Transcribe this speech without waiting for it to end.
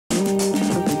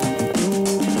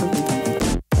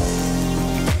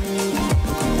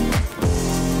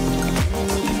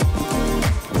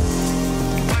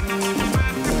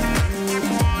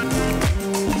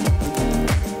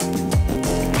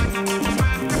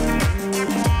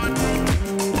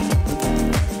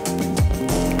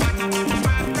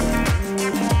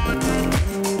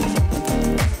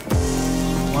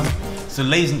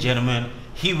ladies and gentlemen,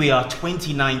 here we are,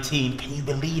 2019. Can you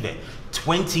believe it?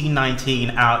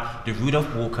 2019 out the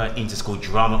Rudolph Walker Inter-School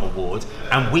Drama Awards,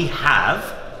 and we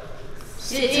have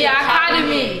City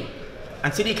Academy.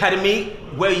 And City Academy,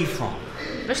 where are you from?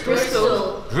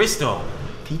 Bristol. Bristol.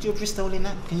 Can you do a Bristol in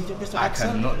that? Can you do a Bristol accent?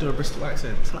 I cannot do a Bristol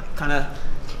accent. It's like kind of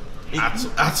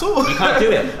At all. You can't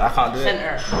do it. I can't do it.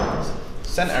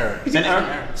 Center.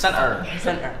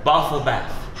 Bath or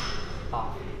bath?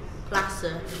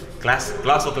 Glass.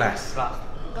 Glass or glass?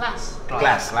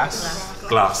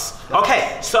 Glass.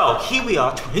 Okay, so here we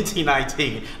are,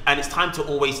 2019, and it's time to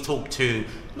always talk to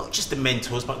not just the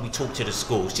mentors, but we talk to the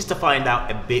schools just to find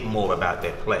out a bit more about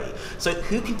their play. So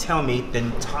who can tell me the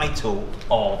title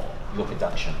of your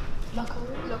production?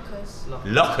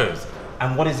 Lockers.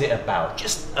 And what is it about?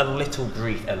 Just a little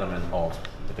brief element of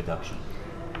the production.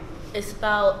 It's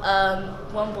about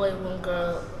one boy, one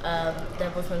girl,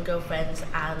 they're boyfriend girlfriends,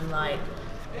 and like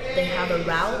they have a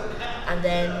row, and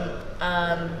then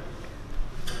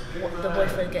the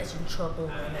boyfriend gets in trouble,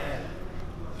 and then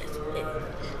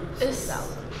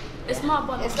It's not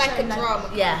about. It's like a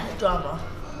drama. Yeah, drama.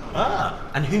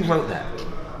 Ah, and who wrote that?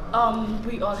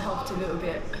 We all helped a little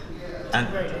bit. And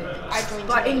I joined.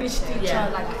 But English teacher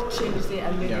Yeah. changed it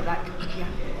and made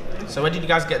it So where did you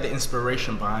guys get the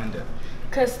inspiration behind it?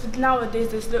 Because nowadays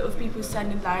there's a lot of people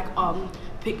sending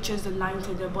pictures and lying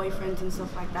to their boyfriends and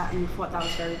stuff like that, and we thought that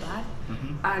was very bad.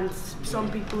 And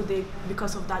some people,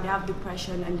 because of that, they have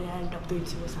depression and they end up doing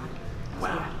suicide.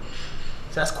 wow.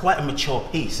 So that's quite a mature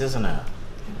piece, isn't it?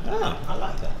 Oh, I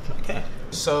like that. Okay.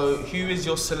 So who is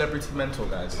your celebrity mentor,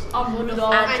 guys?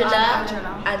 Rudolph,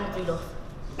 Angela and Rudolph.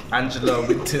 Angela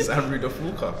Winters and Rudolph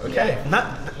Walker. Okay.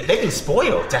 They've been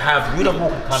spoiled to have Rudolph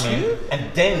Walker come in,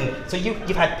 and then so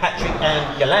you've had Patrick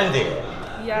and Yolanda.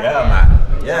 Yeah,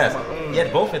 man. Yes, you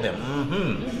had both of them.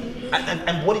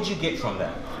 And what did you get from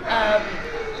that?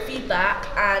 Feedback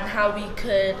and how we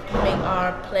could make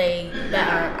our play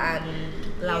better and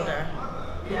louder.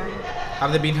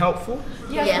 Have they been helpful?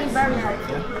 Yes, Yes. it's very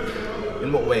helpful.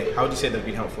 In what way? How would you say they've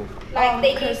been helpful? Like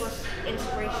they gave us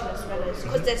inspiration as well as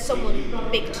because there's someone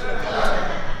big to look up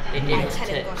to and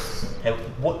telling us.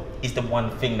 What is the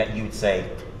one thing that you would say,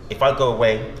 if I go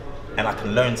away and I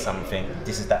can learn something,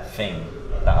 this is that thing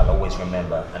that I'll always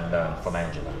remember and learn from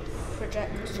Angela?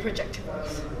 Project your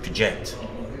voice. Project.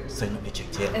 So not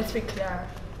project here. And speak clear.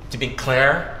 To be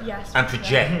clear Yes. and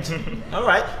project. All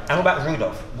right. And what about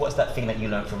Rudolph? What's that thing that you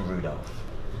learned from Rudolph?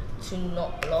 To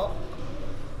not block.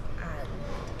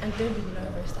 And don't be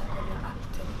nervous that when you're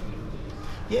acting.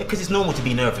 Yeah, because it's normal to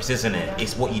be nervous, isn't it?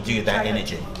 It's what you do with that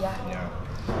energy. Yeah.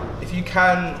 If you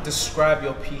can describe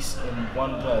your piece in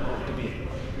one word, what would it be?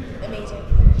 Amazing.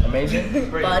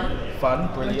 Amazing. Fun.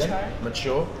 Brilliant.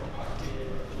 Mature.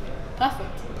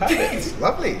 Perfect.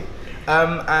 Lovely.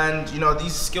 And you know,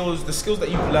 these skills, the skills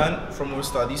that you've learned from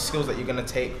Worcester, are these skills that you're going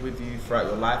to take with you throughout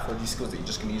your life, or are these skills that you're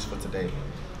just going to use for today?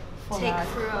 Take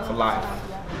through For life.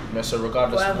 You know, so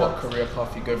regardless of what career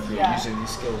path you go through, you're using these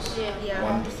skills. Yeah.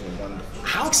 Wonderful.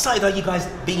 How excited are you guys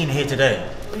being here today?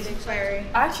 It's very.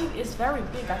 Actually, it's very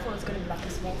big. I thought it was going to be like a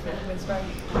small thing, but it's very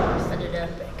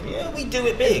big. Yeah, we do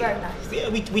it big. It's very nice. Yeah,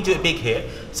 we do it big here.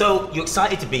 So you're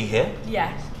excited to be here.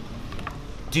 Yes.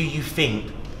 Do you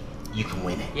think you can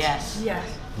win it? Yes.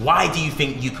 Why do you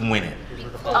think you can win it?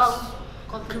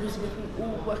 Because we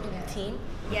all work in a team.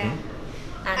 Yeah.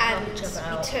 And help And each other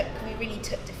out. we really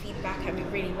took the feedback and we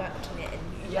really worked on it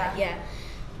and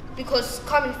because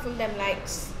coming from them, like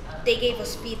they gave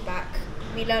us feedback,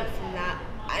 we learned from that,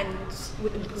 and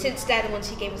since they're the ones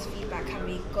who gave us feedback and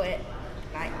we got it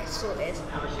like sorted,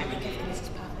 I think everything is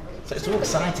perfect. So it's all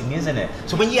exciting, isn't it?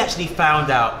 So when you actually found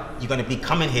out you're going to be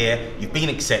coming here, you've been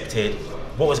accepted,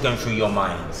 what was going through your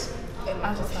minds?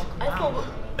 I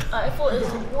thought it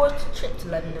was a war trip to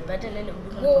London, but I didn't know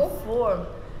we were going to perform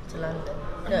to London.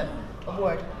 No,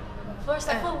 award. First,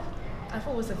 I thought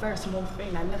it was a very small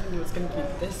thing. I never knew it was going to be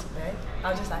this big.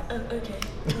 I was just like, oh, okay.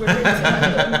 We're going to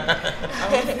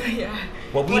London.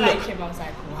 Well, when I came, I was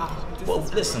like, wow. Well,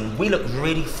 listen, we look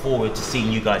really forward to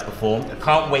seeing you guys perform.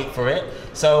 Can't wait for it.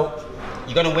 So,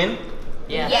 you're going to win?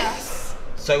 Yes.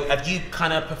 So, have you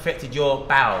kind of perfected your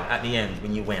bow at the end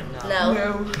when you win?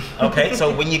 no. Okay,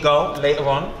 so when you go later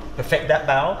on, perfect that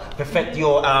bow, perfect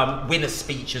your winner's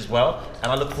speech as well,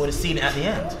 and I look forward to seeing it at the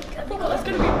end. I thought it was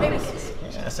going to be big.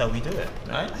 Yeah, that's how we do it,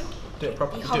 right? Do it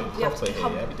properly. Do it properly.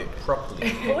 Yeah, we do it properly.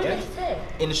 What did you say?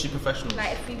 Industry professionals.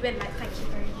 Like if we win, like thank you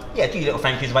very much. Yeah, do your little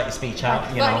thank yous, write your speech out,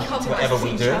 you know, whatever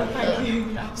we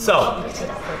do. So,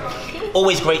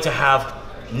 always great to have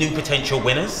new potential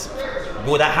winners.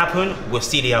 Will that happen? We'll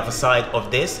see the other side of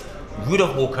this.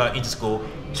 Rudolph Walker Inter-School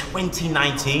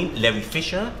 2019, Larry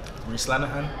Fisher, Reese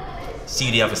Lanahan. See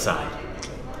you the other side.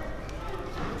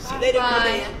 See you later.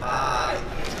 Bye. Bye.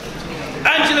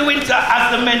 Angela Winter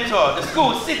as the mentor, the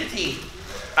school city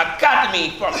academy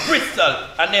from Bristol,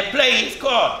 and their play is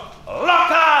called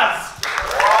Lockers.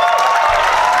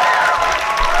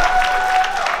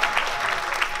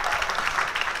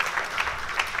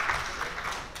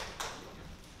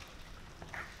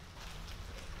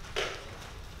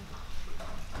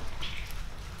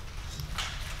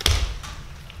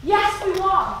 Yes, we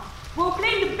won. We're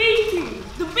playing the B team.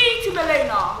 The B team,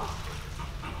 Elena.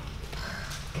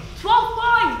 12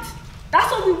 points.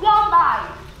 That's what we won by.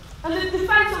 And the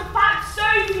defensive back,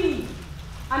 Sophie.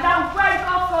 And that red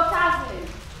golf girl, Tasmin.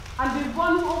 And the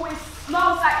one who always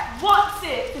smells like what's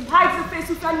it and hides her face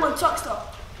with anyone chucks her.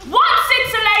 What's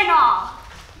it, Elena?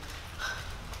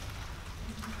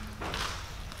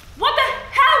 What the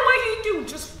hell were you doing?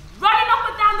 Just running up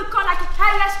and down the court like a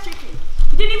headless chicken.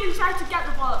 You didn't even try to get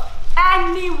the ball up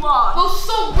anyone. Well,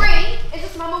 sorry. It's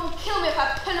just my mum will kill me if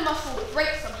I pull a muscle or break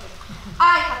something.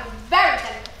 I have a very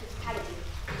delicate physicality.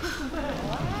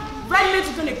 Redmond's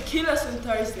are gonna kill us on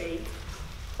Thursday.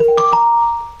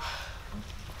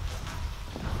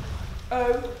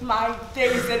 Oh my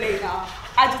days, Elena.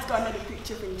 I just got another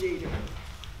picture from Jaden.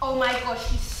 Oh my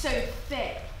gosh, she's so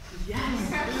fit.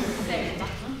 Yes.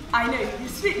 I know,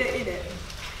 he's fit there, innit?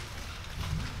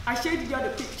 I showed you the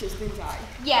other pictures, didn't I?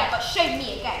 Yeah, but show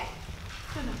me again.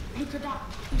 Look at that.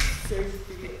 He's so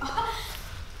fit.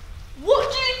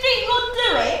 What do you think you're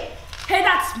doing? Hey,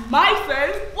 that's my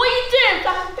phone. What are you doing?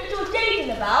 That's a picture of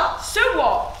Jaden about? So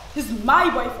what? He's my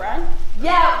boyfriend.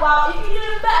 Yeah, well, if you knew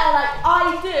him better like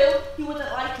I do, he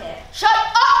wouldn't like it. Shut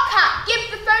up, Kat!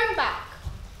 Give the phone back.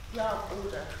 Yeah, I'm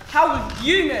older. How would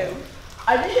you know?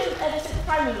 I knew him ever since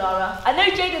primary, Laura. I know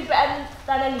Jaden better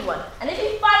than anyone. And if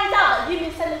he finds out that you've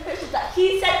been sending pictures that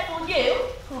he sent for you,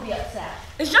 he'll be upset.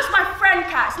 It's just my friend,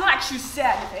 Kat. It's not like she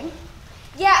said anything.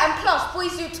 Yeah, and plus,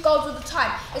 boys do it to girls all the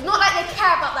time. It's not like they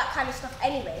care about that kind of stuff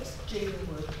anyways. Jaden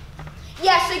would.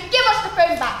 Yeah, so give us the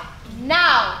phone back.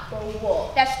 Now. For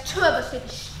what? There's two of us who'd be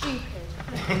stupid.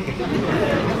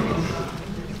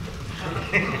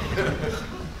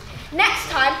 Next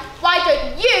time, why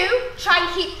don't you try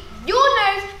and keep your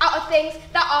nose out of things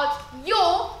that aren't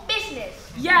your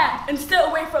business? Yeah, and stay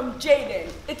away from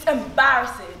Jaden. It's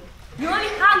embarrassing. You only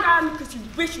hang around because you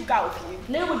wish you got with you.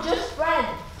 No, we're just friends.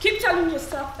 Keep telling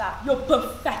yourself that. You're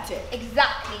pathetic.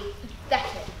 Exactly.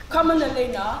 Pathetic. Come on,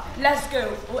 Elena. Let's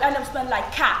go. We'll end up smelling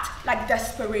like cat, like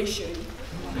desperation.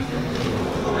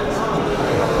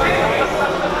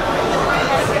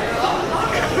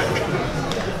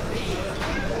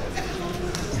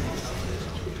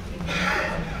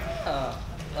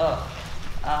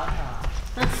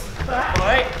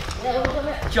 Alright.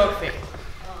 Geography.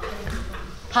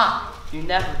 Ha! You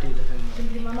never do the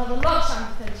homework. Give my mother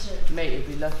lunchtime detention. Mate, you'd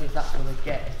be lucky if that's all they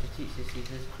get if the teacher sees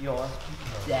us. You're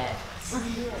dead.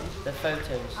 The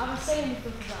photos. I haven't seen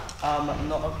anything about.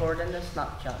 Not according to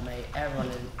Snapchat, mate.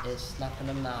 Everyone is snapping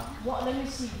them now. What? Let me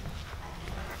see.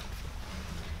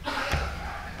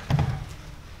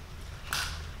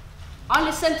 I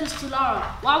only sent this to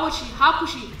Laura. Why would she? How could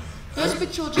she? This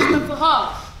picture was just meant for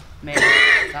her. Mate,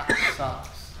 that sucks.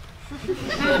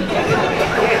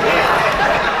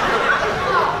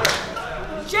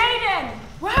 Jaden,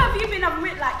 where have you been? I've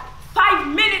waited like 5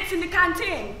 minutes in the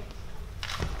canteen.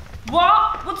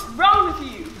 What? What's wrong with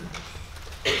you?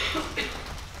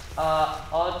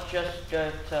 I'll just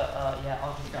go to, yeah,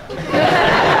 I'll just go.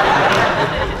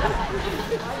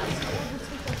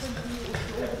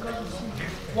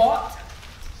 What?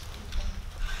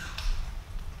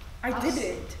 I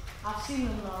didn't. I've seen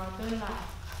them, Laura. Don't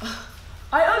lie.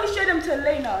 I only showed them to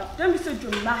Elena. Don't be so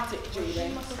dramatic, She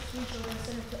Jaden. must have screenshot and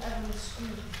sent it to everyone's school.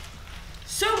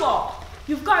 So what?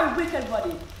 You've got a wicked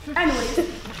body. Anyways,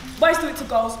 boys do it to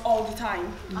girls all the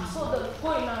time. I saw the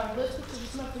point, Laura. Those pictures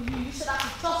was meant for you. You said I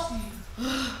could trust you.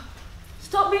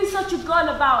 Stop being such a girl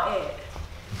about it.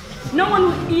 No one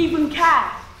would even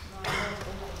care.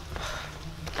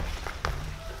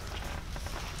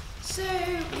 So,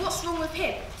 what's wrong with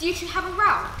him? Do you two have a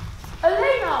row?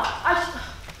 Elena,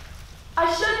 I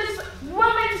showed this. You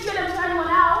weren't meant to show them to anyone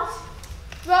else.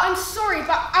 Well, I'm sorry,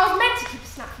 but I was meant to keep a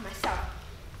snap for myself.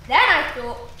 Then I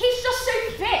thought, he's just so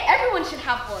fit, everyone should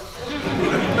have one.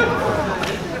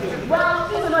 Well,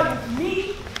 he's annoyed with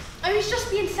me. Oh, he's just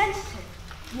being sensitive.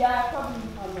 Yeah, probably.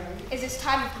 Is this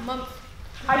time of the month?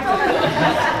 I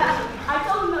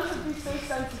told him not to be so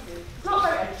sensitive. It's not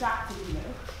very attractive, you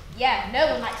know. Yeah, no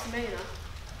one likes Simona.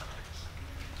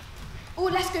 Oh,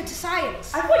 let's go to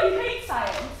science. I thought you hate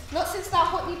science. Not since that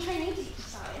hot new trainee teaches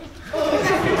science.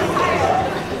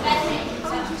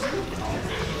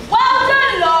 Well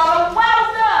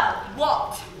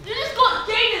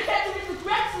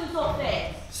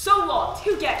what?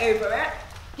 He'll get over it.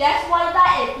 Guess why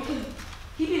that is? Because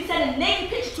he's been sending naked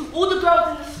pictures to all the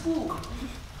girls in the school.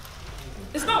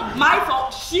 It's not my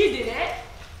fault. She did it.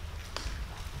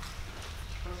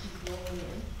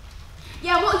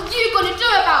 Yeah, what are you gonna do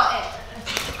about it?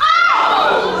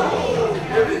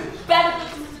 Better go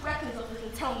to his records office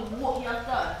and tell me what he has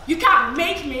done. You can't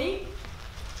make me.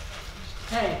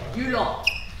 Hey, you lot,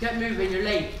 get moving, you're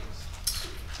late.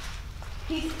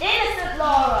 He's innocent,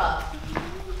 Laura.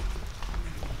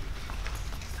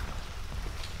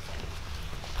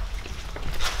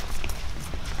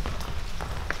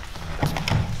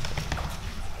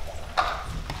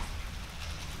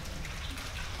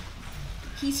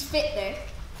 He's fit though.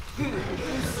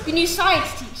 The new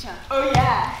science teacher. Oh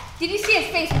yeah. Did you see his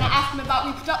face when I asked him about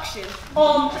reproduction?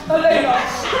 Elena.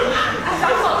 That's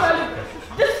not relevant.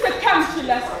 This is a chemistry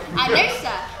lesson. I know,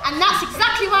 sir, and that's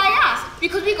exactly why I asked,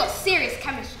 because we got serious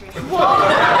chemistry.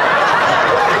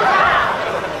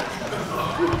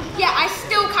 Yeah, I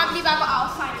still can't believe I got out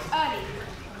of science early.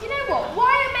 You know what? Why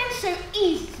are men so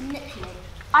easy to manipulate?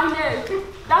 I know.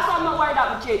 That's why I'm not worried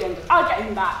about Jaden. I'll get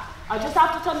him back. I just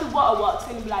have to turn the waterworks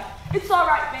and be like, it's all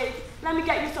right, babe. Let me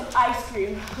get you some ice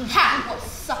cream. Ha! What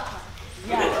sucker.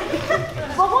 Yeah.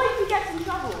 But what if he gets in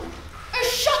trouble? Oh,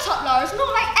 shut up, Laura. It's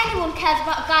not like anyone cares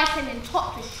about a guy sending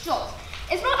topless shots.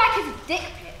 It's not like it's a dick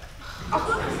pic.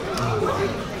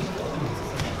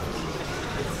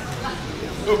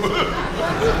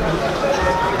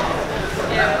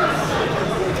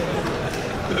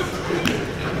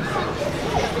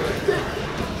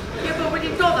 Yeah, but when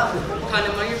you've got that kind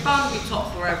of money, you're bound to be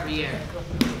top for every year.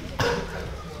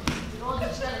 You're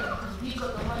just selling because we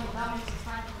got the money. That makes us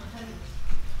fine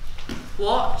for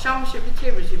What? Championship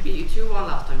materials, you beat you 2-1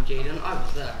 last time, Jaden. I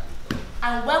was there.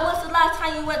 And when was the last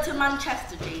time you went to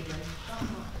Manchester, Jaden?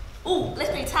 Ooh, let's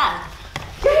play tag.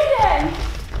 Jaden!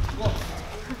 What?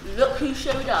 Look who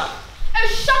showed up. Oh,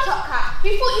 shut up, Kat.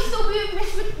 We thought you'd still be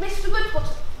with Mr.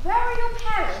 Woodpotter. Where are your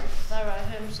parents? Sarah, I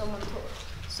heard someone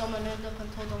ended up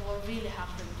and told them what really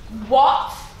happened.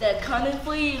 What? They're coming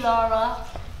for you, Laura.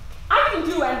 I didn't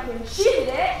do anything. She did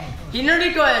it. He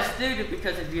nearly got a student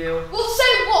because of you. Well, so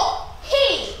what?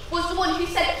 He was the one who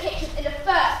sent the pictures in the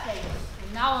first place.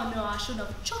 And now I know I should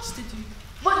have trusted you.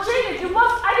 But Jaden,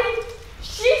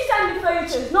 she sent the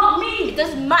photos, not me. It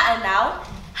doesn't matter now.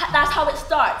 That's how it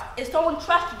starts. If someone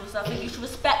trusts you with something, you should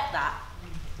respect that.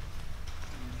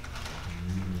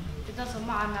 It doesn't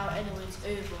matter now anyway, it's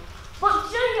over. But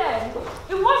Jaden,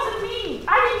 it wasn't me.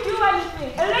 I didn't do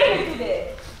anything. Elena did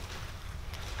it.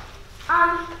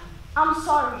 And I'm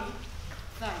sorry.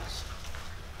 Thanks.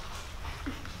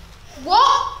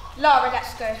 What? Laura,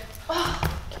 let's go.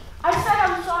 I said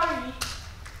I'm sorry.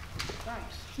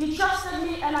 Thanks. You trusted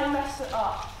me and I messed it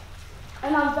up.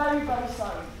 And I'm very, very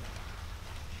sorry.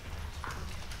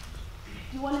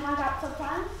 Do you want to hang out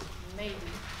sometimes? Maybe.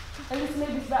 At least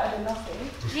maybe it's better than nothing.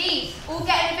 Jeez, all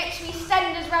getting a victory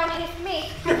senders round here for me.